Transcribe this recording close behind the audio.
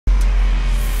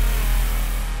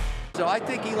So I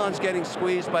think Elon's getting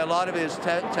squeezed by a lot of his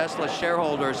Tesla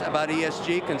shareholders about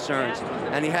ESG concerns,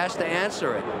 and he has to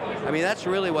answer it. I mean, that's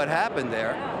really what happened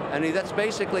there. And that's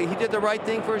basically, he did the right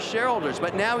thing for his shareholders,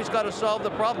 but now he's got to solve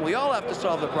the problem. We all have to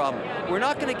solve the problem. We're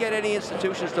not going to get any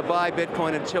institutions to buy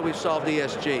Bitcoin until we've solved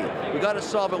ESG. We've got to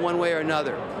solve it one way or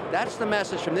another. That's the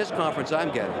message from this conference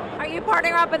I'm getting. Are you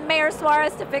partnering up with Mayor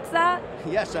Suarez to fix that?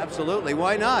 Yes, absolutely.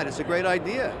 Why not? It's a great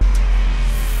idea.